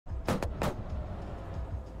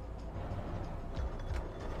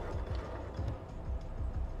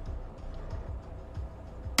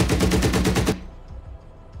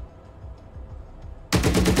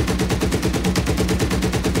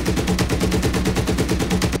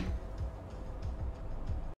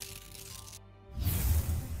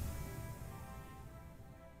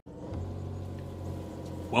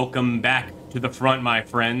Welcome back to the front, my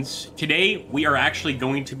friends. Today, we are actually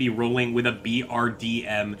going to be rolling with a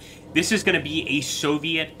BRDM. This is going to be a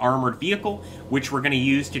Soviet armored vehicle, which we're going to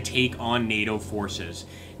use to take on NATO forces.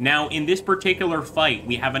 Now, in this particular fight,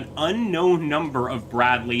 we have an unknown number of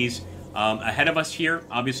Bradleys ahead of us here.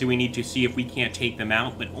 Obviously, we need to see if we can't take them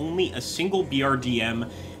out, but only a single BRDM.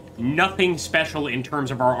 Nothing special in terms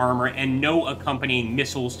of our armor, and no accompanying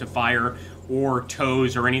missiles to fire or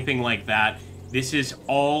tows or anything like that. This is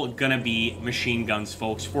all gonna be machine guns,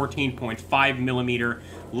 folks. 14.5 millimeter.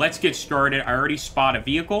 Let's get started. I already spot a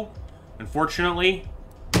vehicle. Unfortunately,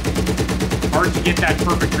 hard to get that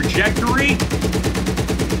perfect trajectory.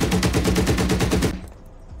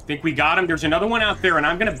 I think we got him. There's another one out there, and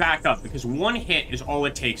I'm gonna back up because one hit is all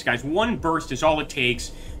it takes, guys. One burst is all it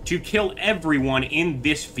takes to kill everyone in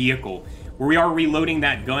this vehicle. We are reloading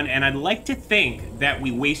that gun, and I'd like to think that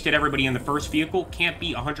we wasted everybody in the first vehicle. Can't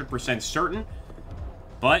be 100% certain,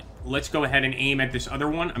 but let's go ahead and aim at this other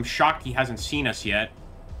one. I'm shocked he hasn't seen us yet.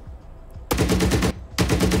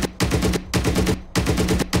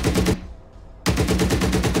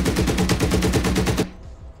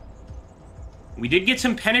 We did get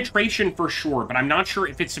some penetration for sure, but I'm not sure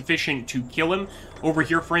if it's sufficient to kill him. Over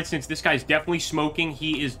here, for instance, this guy's definitely smoking.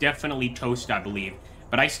 He is definitely toast, I believe.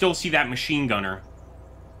 But I still see that machine gunner.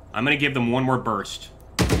 I'm going to give them one more burst.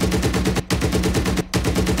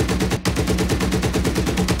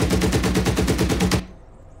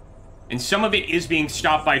 And some of it is being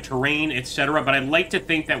stopped by terrain, etc. But I'd like to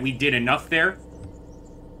think that we did enough there.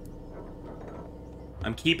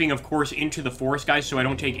 I'm keeping, of course, into the forest, guys, so I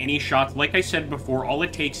don't take any shots. Like I said before, all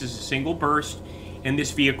it takes is a single burst, and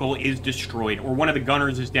this vehicle is destroyed. Or one of the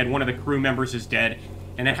gunners is dead, one of the crew members is dead,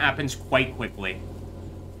 and it happens quite quickly.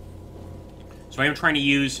 So I am trying to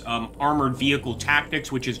use armored vehicle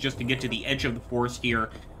tactics, which is just to get to the edge of the forest here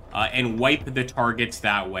and wipe the targets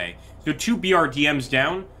that way. So 2 BRDMs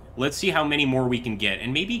down. Let's see how many more we can get.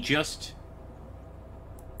 And maybe just...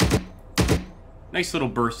 nice little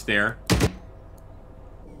burst there. I'm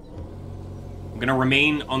going to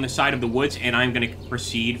remain on the side of the woods, and I'm going to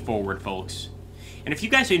proceed forward, folks. And if you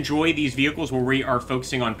guys enjoy these vehicles where we are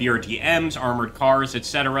focusing on BRDMs, armored cars,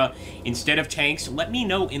 etc., instead of tanks, let me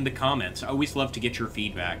know in the comments. I always love to get your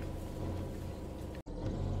feedback.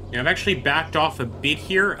 Now, I've actually backed off a bit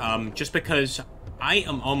here, just because I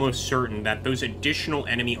am almost certain that those additional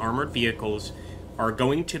enemy armored vehicles are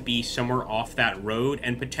going to be somewhere off that road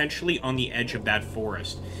and potentially on the edge of that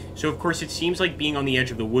forest. So, of course, it seems like being on the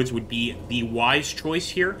edge of the woods would be the wise choice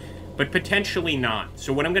here, but potentially not.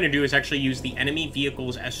 So what I'm going to do is actually use the enemy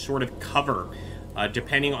vehicles as sort of cover,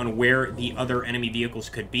 depending on where the other enemy vehicles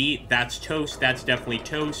could be. That's toast. That's definitely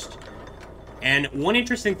toast. And one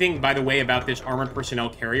interesting thing, by the way, about this armored personnel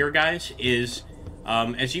carrier, guys, is...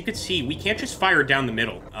 as you can see, we can't just fire down the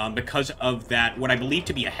middle because of that, what I believe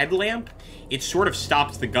to be a headlamp. It sort of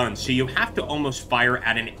stops the gun, so you have to almost fire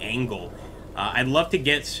at an angle. I'd love to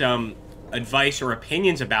get some advice or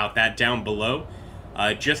opinions about that down below,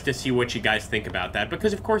 just to see what you guys think about that,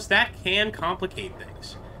 because of course that can complicate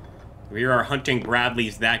things. We are hunting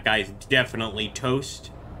Bradleys. That guy's definitely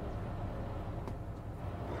toast.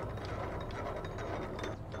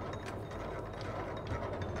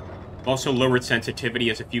 Also lowered sensitivity,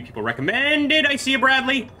 as a few people recommended. I see a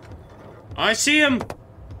Bradley. I see him.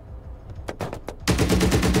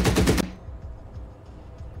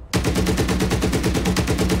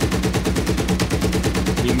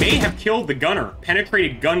 We may have killed the gunner.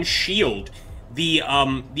 Penetrated gun shield. The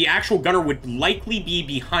actual gunner would likely be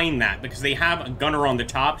behind that because they have a gunner on the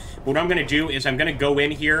top. But what I'm going to do is I'm going to go in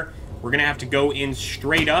here. We're going to have to go in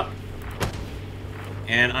straight up.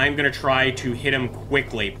 And I'm going to try to hit him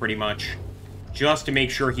quickly, pretty much, just to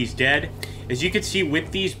make sure he's dead. As you can see,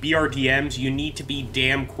 with these BRDMs, you need to be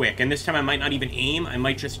damn quick. And this time I might not even aim. I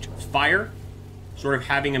might just fire, sort of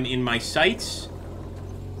having him in my sights.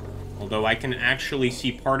 Although I can actually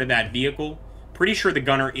see part of that vehicle. Pretty sure the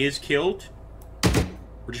gunner is killed.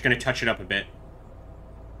 We're just going to touch it up a bit.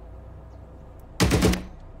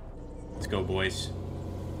 Let's go, boys.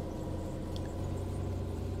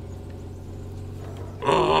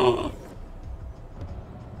 Ugh.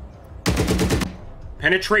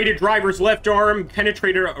 Penetrated driver's left arm,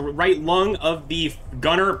 penetrated right lung of the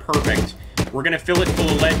gunner. Perfect. We're going to fill it full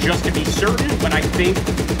of lead just to be certain, but I think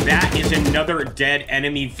that is another dead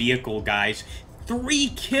enemy vehicle, guys. 3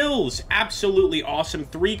 kills. Absolutely awesome.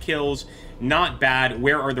 3 kills. Not bad.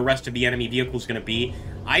 Where are the rest of the enemy vehicles going to be?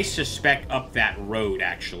 I suspect up that road,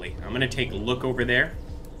 actually. I'm going to take a look over there.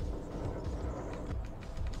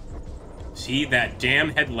 See that damn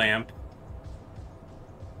headlamp.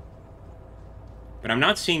 but I'm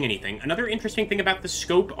not seeing anything. Another interesting thing about the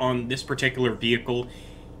scope on this particular vehicle,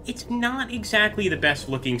 it's not exactly the best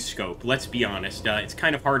looking scope, let's be honest. It's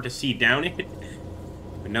kind of hard to see down it,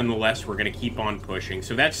 but nonetheless, we're going to keep on pushing.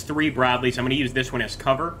 So that's 3 Bradleys. I'm going to use this one as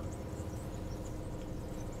cover.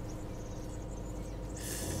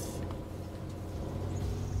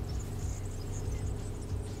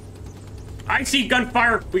 I see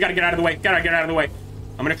gunfire. We gotta get out of the way. Gotta get out of the way.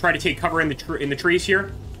 I'm gonna try to take cover in the trees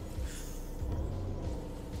here.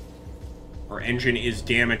 Our engine is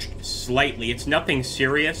damaged slightly. It's nothing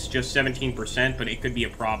serious, just 17%, but it could be a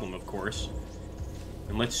problem, of course.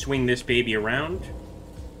 And let's swing this baby around.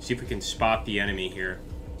 See if we can spot the enemy here.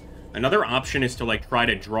 Another option is to, like, try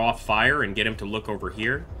to draw fire and get him to look over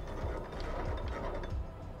here.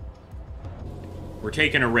 We're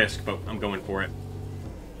taking a risk, but I'm going for it.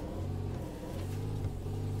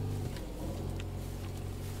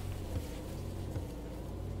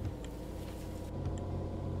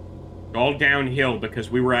 All downhill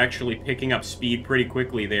because we were actually picking up speed pretty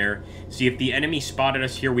quickly there. See, if the enemy spotted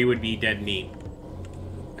us here, we would be dead meat.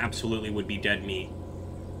 Absolutely would be dead meat.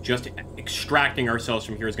 Just extracting ourselves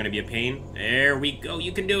from here is going to be a pain. There we go.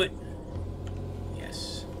 You can do it.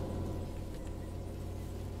 Yes.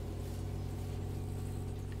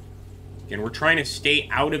 Again, we're trying to stay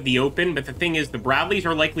out of the open, but the thing is, the Bradleys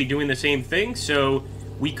are likely doing the same thing, so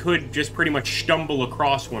we could just pretty much stumble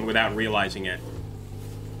across one without realizing it.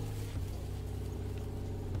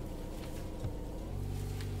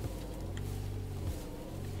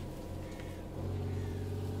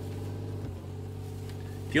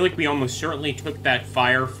 I feel like we almost certainly took that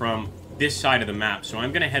fire from this side of the map, so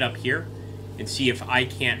I'm going to head up here and see if I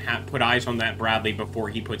can't put eyes on that Bradley before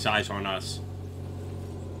he puts eyes on us.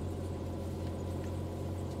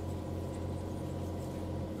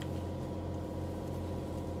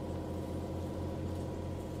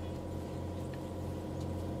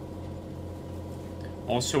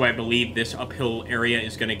 Also, I believe this uphill area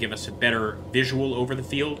is going to give us a better visual over the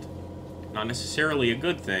field. Not necessarily a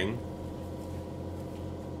good thing.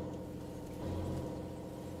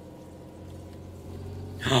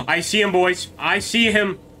 I see him, boys. I see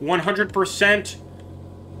him 100%.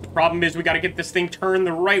 The problem is we got to get this thing turned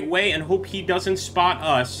the right way and hope he doesn't spot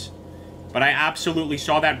us. But I absolutely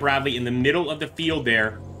saw that Bradley in the middle of the field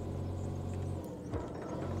there.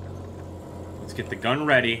 Let's get the gun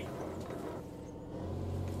ready.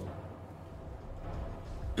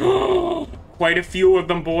 Quite a few of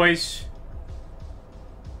them, boys.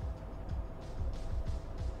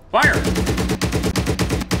 Fire!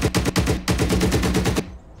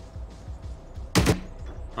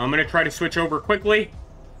 I'm going to try to switch over quickly.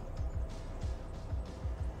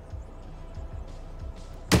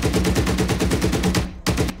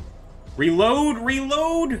 Reload,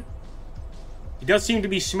 reload! He does seem to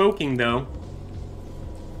be smoking, though.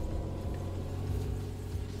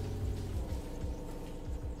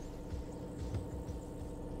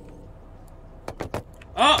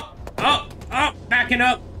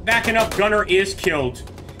 Backing up. Gunner is killed.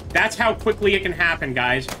 That's how quickly it can happen,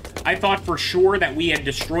 guys. I thought for sure that we had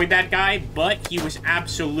destroyed that guy, but he was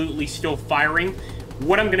absolutely still firing.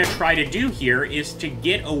 What I'm going to try to do here is to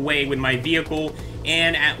get away with my vehicle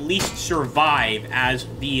and at least survive as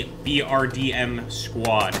the BRDM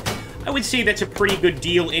squad. I would say that's a pretty good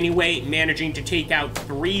deal anyway, managing to take out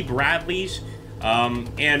 3 Bradleys,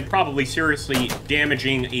 and probably seriously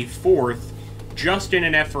damaging a 4th, just in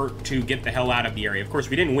an effort to get the hell out of the area. Of course,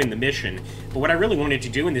 we didn't win the mission, but what I really wanted to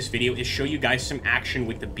do in this video is show you guys some action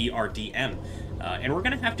with the BRDM. And we're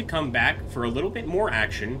going to have to come back for a little bit more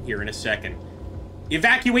action here in a second.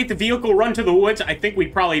 Evacuate the vehicle, run to the woods. I think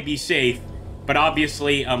we'd probably be safe, but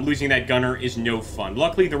obviously losing that gunner is no fun.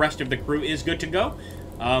 Luckily, the rest of the crew is good to go,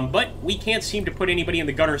 but we can't seem to put anybody in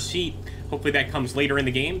the gunner's seat. Hopefully that comes later in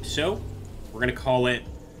the game, so we're going to call it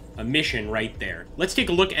a mission right there. Let's take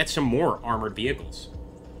a look at some more armored vehicles.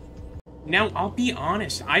 Now, I'll be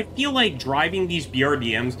honest, I feel like driving these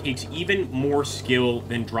BRDMs takes even more skill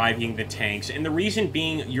than driving the tanks, and the reason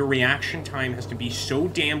being your reaction time has to be so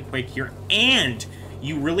damn quick here, and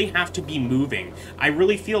you really have to be moving. I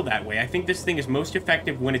really feel that way. I think this thing is most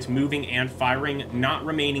effective when it's moving and firing, not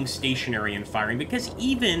remaining stationary and firing, because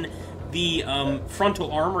even the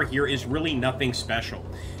frontal armor here is really nothing special.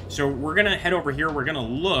 So we're going to head over here. We're going to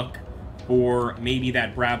look for maybe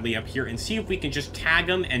that Bradley up here and see if we can just tag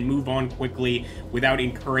him and move on quickly without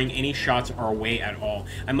incurring any shots our way at all.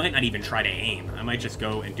 I might not even try to aim. I might just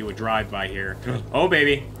go and do a drive-by here. Oh,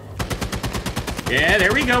 baby. Yeah,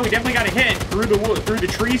 there we go. We definitely got a hit through the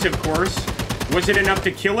trees, of course. Was it enough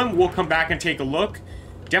to kill him? We'll come back and take a look.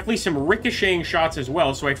 Definitely some ricocheting shots as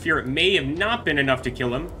well, so I fear it may have not been enough to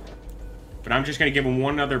kill him. But I'm just going to give him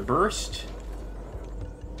one other burst.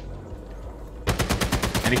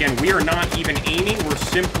 And again, we are not even aiming. We're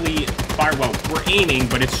simply fire. Well, we're aiming,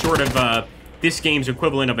 but it's sort of this game's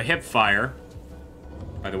equivalent of a hip fire.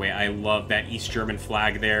 By the way, I love that East German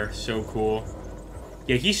flag there. So cool.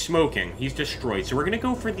 Yeah, he's smoking. He's destroyed. So we're going to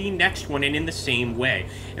go for the next one and in the same way.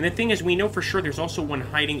 And the thing is, we know for sure there's also one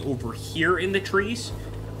hiding over here in the trees.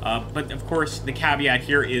 But, of course, the caveat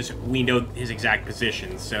here is we know his exact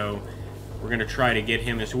position. So we're going to try to get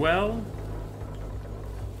him as well.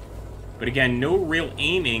 But again, no real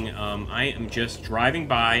aiming. I am just driving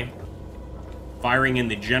by, firing in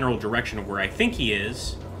the general direction of where I think he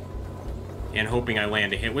is, and hoping I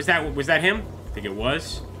land a hit. Was that him? I think it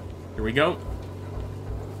was. Here we go.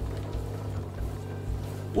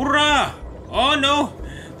 Hoorah! Oh no!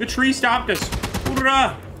 The tree stopped us.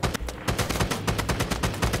 Hoorah!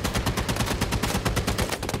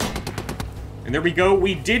 And there we go.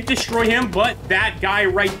 We did destroy him, but that guy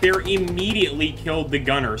right there immediately killed the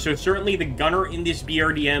gunner. So certainly the gunner in this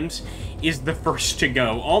BRDMs is the first to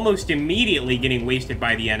go, almost immediately getting wasted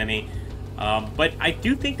by the enemy. But I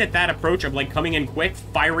do think that approach of, like, coming in quick,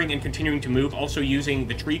 firing, and continuing to move, also using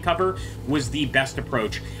the tree cover, was the best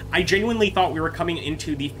approach. I genuinely thought we were coming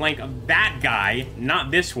into the flank of that guy, not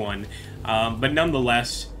this one, but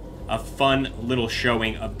nonetheless, a fun little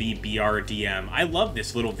showing of the BRDM. I love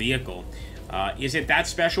this little vehicle. Is it that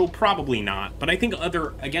special? Probably not, but I think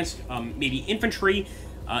against maybe infantry,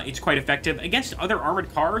 it's quite effective. Against other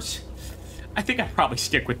armored cars, I think I'd probably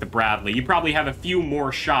stick with the Bradley. You probably have a few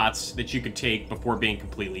more shots that you could take before being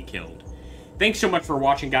completely killed. Thanks so much for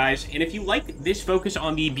watching, guys. And if you like this focus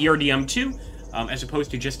on the BRDM-2, as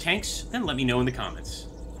opposed to just tanks, then let me know in the comments.